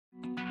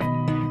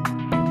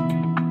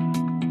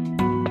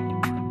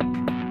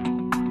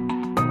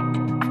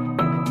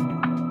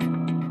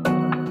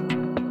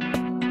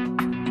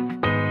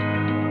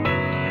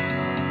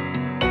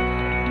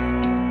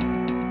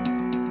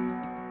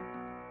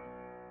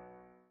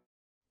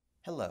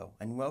Hello,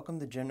 and welcome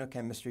to General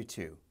Chemistry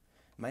 2.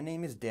 My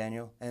name is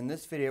Daniel, and in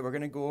this video we're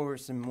going to go over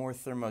some more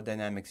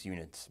thermodynamics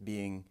units,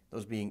 being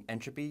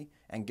entropy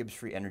and Gibbs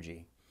free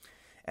energy.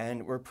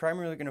 And we're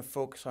primarily going to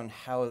focus on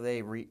how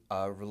they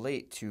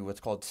relate to what's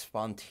called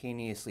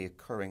spontaneously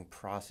occurring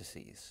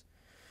processes.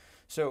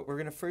 So we're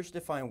going to first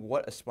define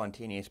what a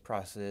spontaneous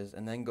process is,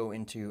 and then go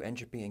into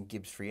entropy and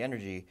Gibbs free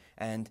energy,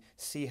 and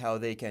see how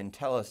they can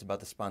tell us about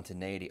the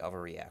spontaneity of a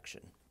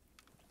reaction.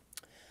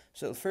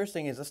 So the first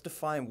thing is, let's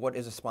define what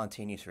is a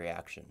spontaneous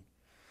reaction.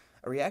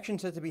 A reaction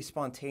is said to be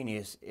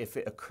spontaneous if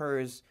it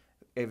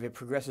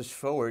progresses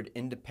forward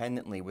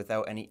independently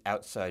without any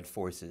outside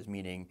forces,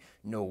 meaning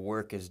no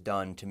work is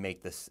done to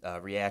make this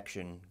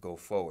reaction go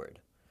forward.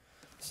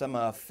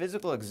 Some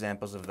physical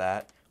examples of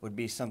that would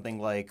be something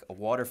like a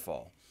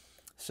waterfall.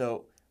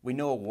 So we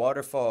know a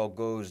waterfall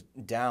goes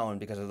down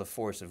because of the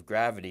force of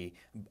gravity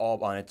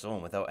all on its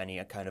own without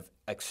any kind of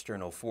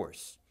external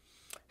force.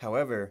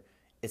 However,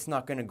 it's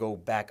not going to go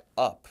back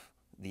up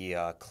the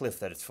cliff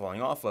that it's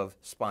falling off of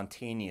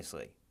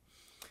spontaneously.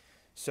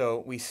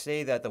 So we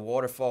say that the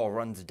waterfall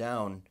runs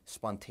down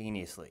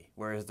spontaneously,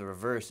 whereas the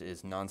reverse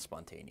is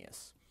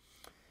non-spontaneous.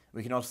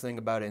 We can also think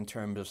about it in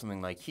terms of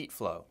something like heat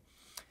flow.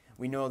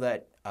 We know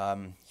that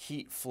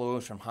heat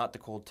flows from hot to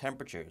cold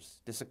temperatures.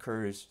 This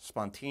occurs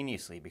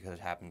spontaneously because it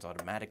happens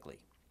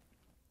automatically.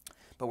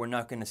 But we're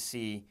not going to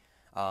see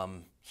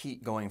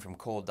heat going from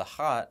cold to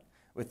hot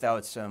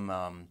without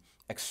some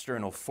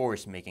external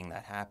force making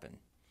that happen.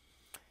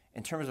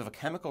 In terms of a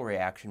chemical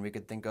reaction, we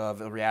could think of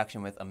a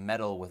reaction with a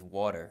metal with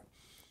water.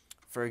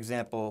 For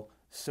example,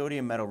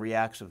 sodium metal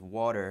reacts with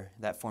water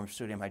that forms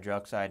sodium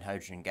hydroxide and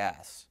hydrogen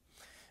gas.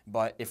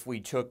 But if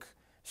we took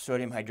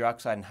sodium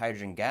hydroxide and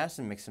hydrogen gas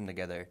and mixed them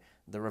together,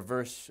 the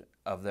reverse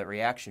of the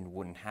reaction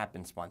wouldn't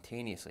happen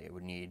spontaneously. It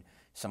would need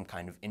some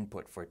kind of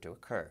input for it to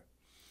occur.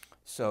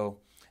 So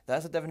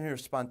that's the definition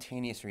of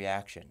spontaneous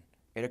reaction.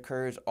 It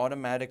occurs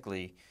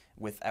automatically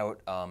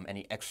without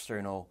any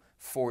external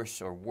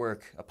force or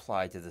work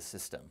applied to the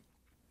system.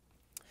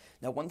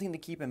 Now, one thing to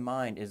keep in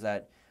mind is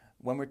that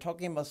when we're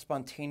talking about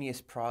spontaneous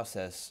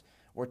process,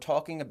 we're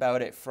talking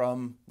about it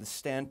from the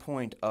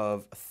standpoint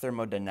of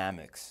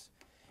thermodynamics,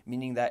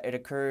 meaning that it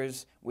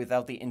occurs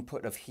without the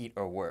input of heat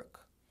or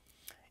work.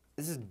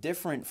 This is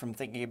different from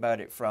thinking about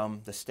it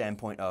from the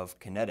standpoint of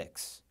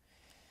kinetics.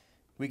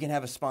 We can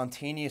have a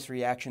spontaneous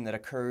reaction that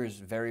occurs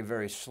very,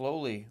 very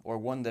slowly, or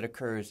one that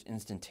occurs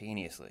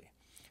instantaneously.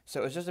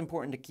 So it's just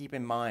important to keep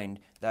in mind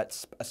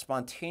that a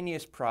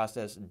spontaneous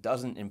process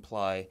doesn't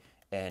imply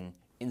an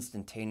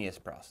instantaneous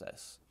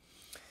process.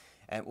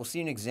 And we'll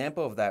see an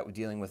example of that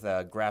dealing with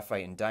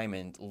graphite and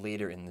diamond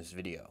later in this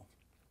video.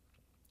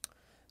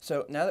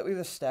 So now that we've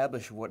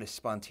established what a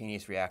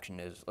spontaneous reaction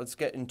is, let's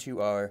get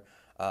into our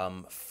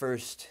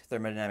first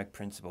thermodynamic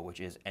principle, which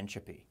is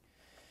entropy.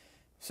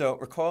 So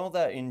recall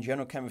that in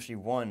General Chemistry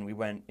 1, we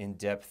went in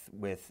depth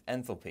with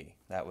enthalpy.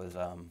 That was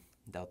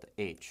delta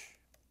H,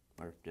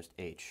 or just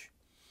H.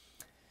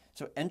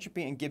 So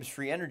entropy and Gibbs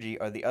free energy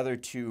are the other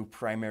two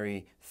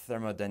primary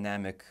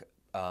thermodynamic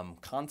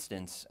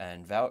constants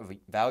and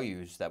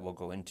values that we'll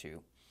go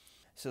into.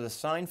 So the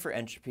sign for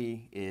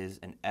entropy is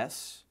an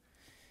S,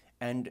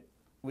 and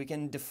we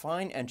can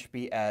define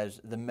entropy as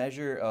the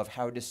measure of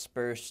how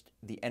dispersed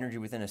the energy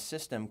within a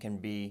system can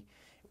be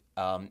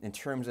in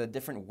terms of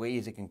different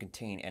ways it can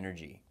contain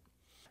energy.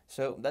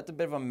 So that's a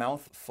bit of a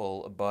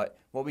mouthful, but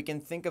what we can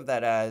think of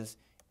that as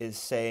is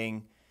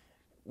saying,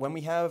 when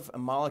we have a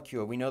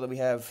molecule, we know that we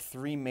have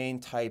three main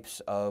types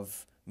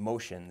of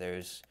motion.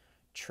 There's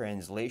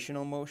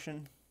translational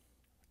motion,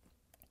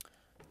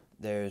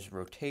 there's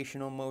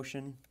rotational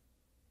motion,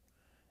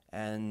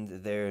 and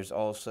there's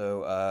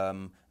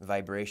also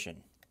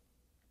vibration.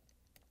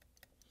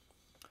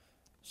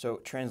 So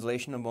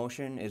translational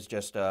motion is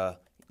just a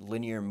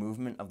linear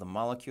movement of the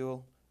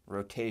molecule.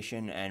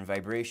 Rotation and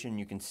vibration,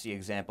 you can see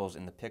examples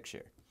in the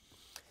picture.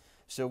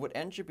 So what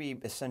entropy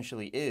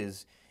essentially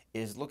is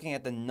looking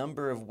at the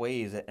number of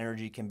ways that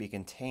energy can be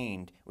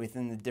contained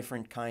within the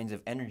different kinds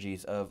of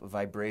energies of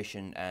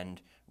vibration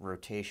and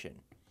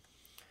rotation.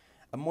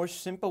 A more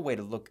simple way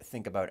to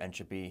think about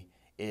entropy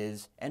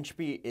is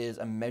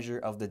a measure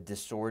of the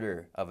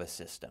disorder of a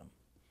system.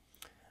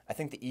 I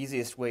think the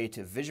easiest way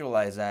to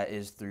visualize that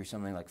is through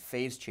something like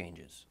phase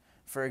changes.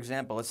 For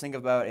example, let's think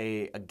about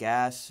a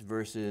gas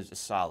versus a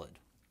solid.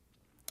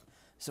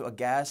 So a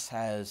gas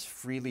has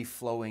freely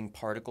flowing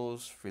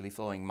particles, freely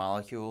flowing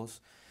molecules.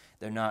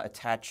 They're not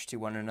attached to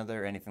one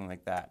another or anything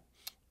like that.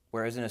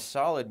 Whereas in a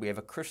solid, we have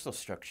a crystal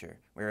structure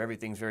where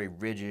everything's very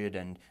rigid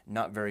and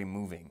not very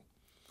moving.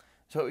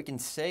 So what we can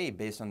say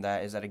based on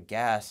that is that a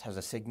gas has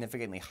a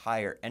significantly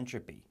higher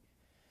entropy,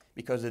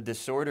 because the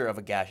disorder of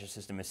a gaseous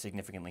system is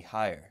significantly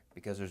higher,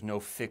 because there's no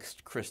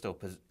fixed crystal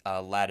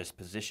lattice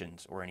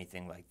positions or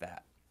anything like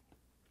that.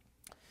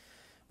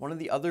 One of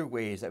the other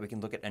ways that we can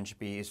look at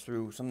entropy is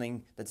through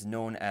something that's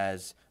known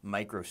as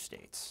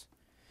microstates.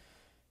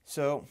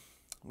 So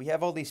we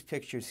have all these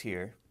pictures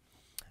here.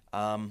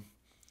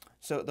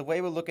 So the way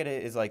we'll look at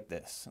it is like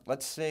this.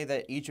 Let's say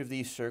that each of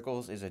these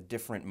circles is a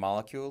different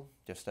molecule.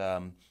 Just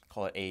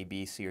call it A,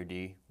 B, C, or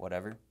D,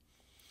 whatever.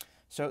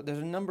 So there's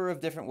a number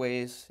of different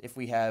ways if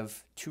we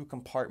have two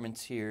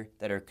compartments here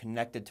that are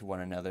connected to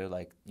one another,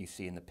 like you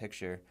see in the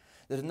picture.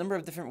 There's a number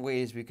of different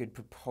ways we could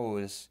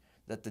propose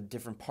that the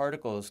different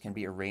particles can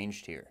be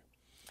arranged here.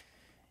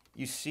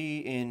 You see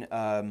in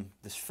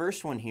this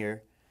first one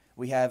here,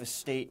 we have a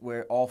state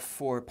where all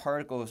four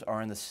particles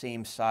are on the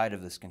same side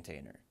of this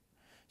container.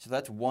 So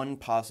that's one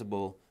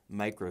possible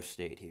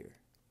microstate here.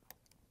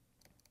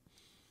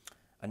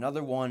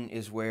 Another one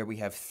is where we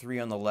have 3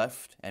 on the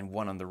left and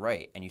 1 on the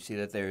right, and you see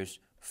that there's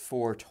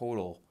 4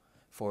 total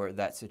for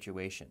that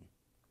situation.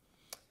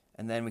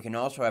 And then we can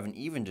also have an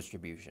even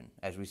distribution,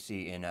 as we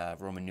see in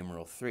Roman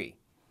numeral 3.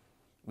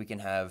 We can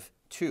have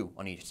 2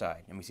 on each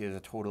side, and we see there's a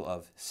total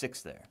of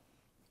 6 there.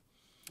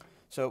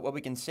 So what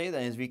we can say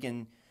then is we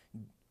can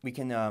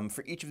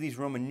for each of these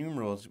Roman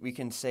numerals, we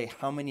can say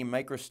how many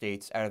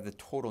microstates out of the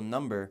total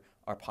number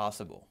are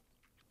possible.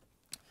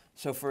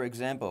 So for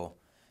example,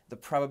 the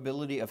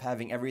probability of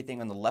having everything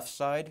on the left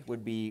side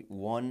would be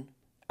 1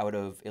 out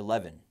of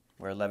 11,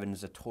 where 11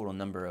 is the total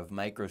number of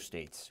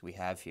microstates we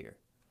have here.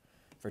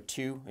 For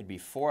 2, it'd be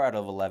 4 out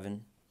of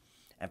 11,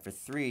 and for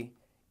 3,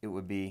 it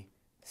would be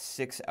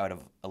 6 out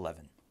of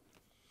 11.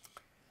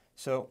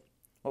 So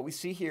what we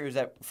see here is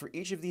that for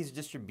each of these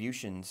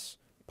distributions,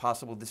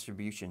 possible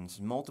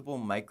distributions, multiple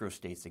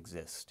microstates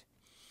exist.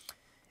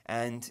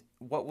 And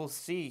what we'll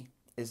see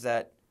is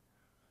that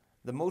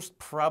the most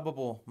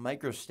probable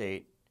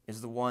microstate is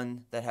the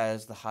one that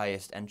has the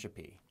highest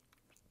entropy.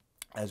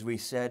 As we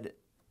said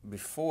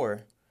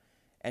before,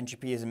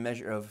 entropy is a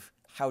measure of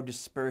how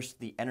dispersed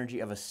the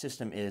energy of a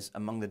system is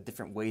among the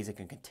different ways it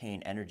can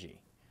contain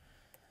energy.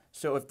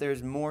 So if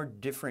there's more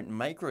different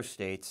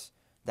microstates,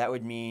 that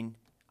would mean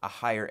a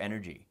higher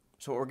energy.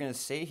 So what we're going to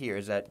say here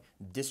is that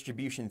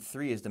distribution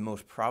 3 is the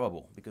most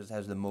probable because it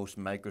has the most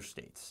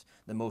microstates,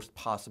 the most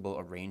possible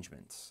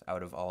arrangements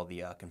out of all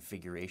the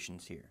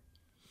configurations here.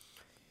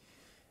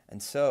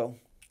 And so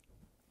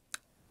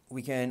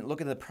we can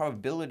look at the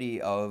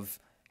probability of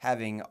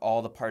having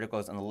all the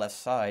particles on the left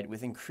side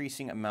with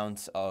increasing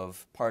amounts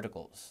of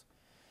particles.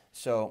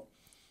 So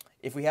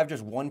if we have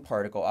just one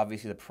particle,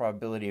 obviously the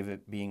probability of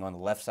it being on the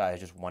left side is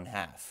just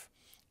 1/2.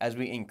 As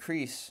we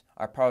increase,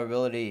 our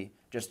probability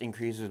just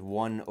increases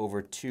 1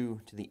 over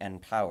 2 to the n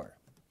power.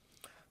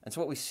 And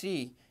so what we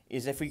see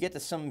is if we get to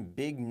some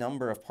big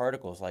number of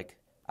particles, like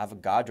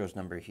Avogadro's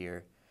number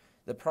here,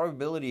 the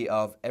probability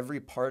of every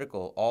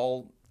particle,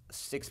 all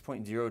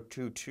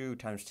 6.022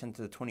 times 10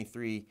 to the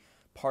 23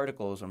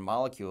 particles or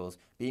molecules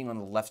being on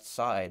the left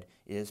side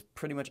is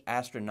pretty much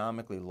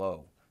astronomically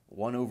low.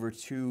 1 over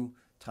 2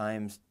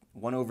 times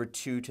 1 over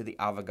 2 to the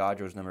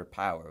Avogadro's number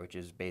power, which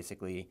is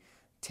basically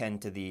 10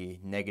 to the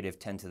negative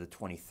 10 to the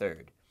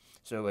 23rd.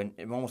 So an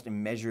almost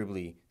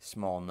immeasurably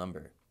small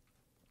number.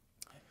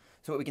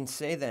 So what we can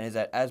say then is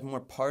that as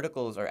more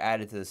particles are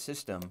added to the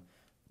system,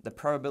 the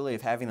probability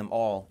of having them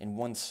all in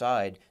one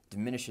side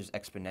diminishes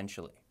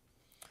exponentially.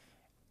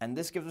 And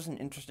this gives us an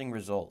interesting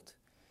result.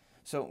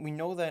 So we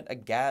know that a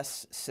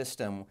gas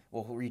system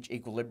will reach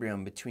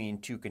equilibrium between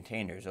two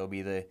containers. It will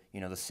be the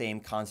same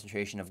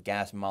concentration of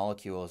gas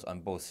molecules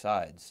on both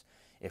sides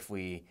if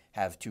we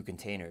have two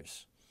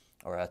containers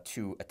or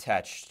two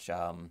attached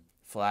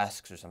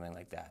flasks or something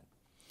like that.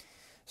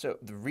 So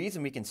the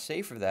reason we can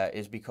say for that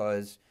is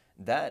because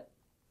that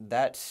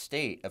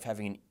state of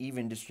having an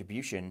even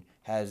distribution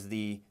has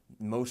the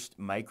most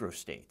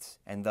microstates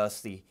and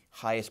thus the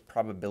highest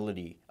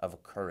probability of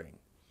occurring.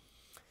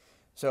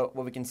 So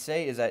what we can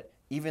say is that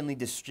evenly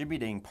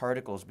distributing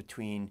particles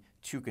between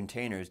two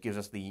containers gives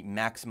us the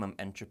maximum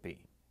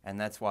entropy, and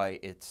that's why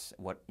it's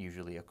what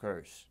usually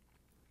occurs.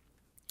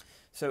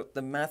 So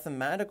the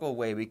mathematical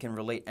way we can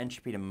relate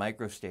entropy to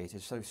microstates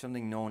is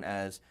something known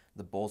as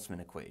the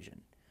Boltzmann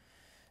Equation.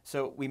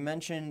 So we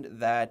mentioned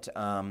that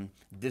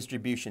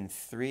distribution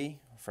 3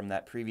 from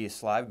that previous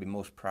slide would be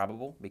most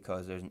probable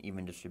because there's an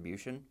even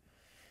distribution.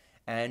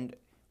 And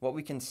what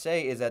we can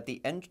say is that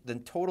the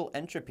total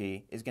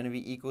entropy is going to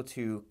be equal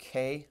to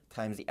K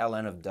times the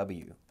ln of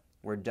W,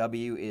 where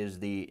W is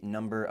the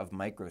number of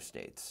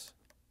microstates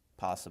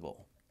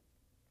possible.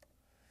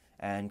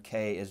 And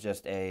K is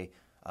just a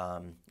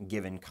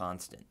given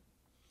constant.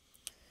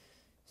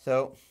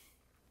 So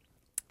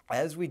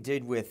as we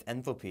did with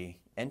enthalpy,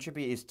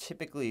 entropy is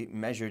typically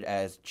measured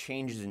as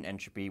changes in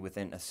entropy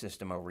within a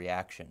system or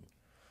reaction.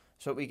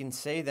 So what we can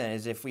say then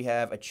is if we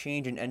have a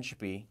change in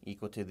entropy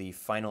equal to the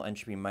final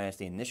entropy minus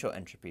the initial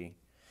entropy,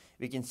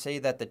 we can say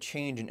that the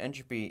change in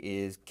entropy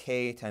is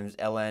K times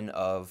ln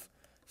of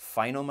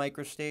final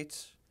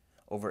microstates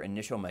over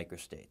initial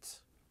microstates.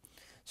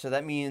 So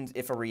that means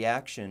if a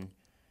reaction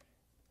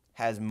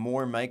has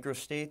more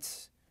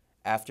microstates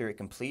after it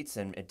completes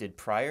than it did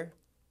prior,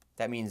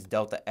 that means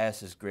delta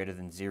S is greater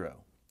than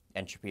 0.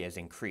 Entropy has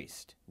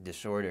increased.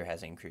 Disorder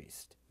has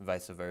increased,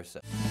 vice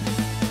versa.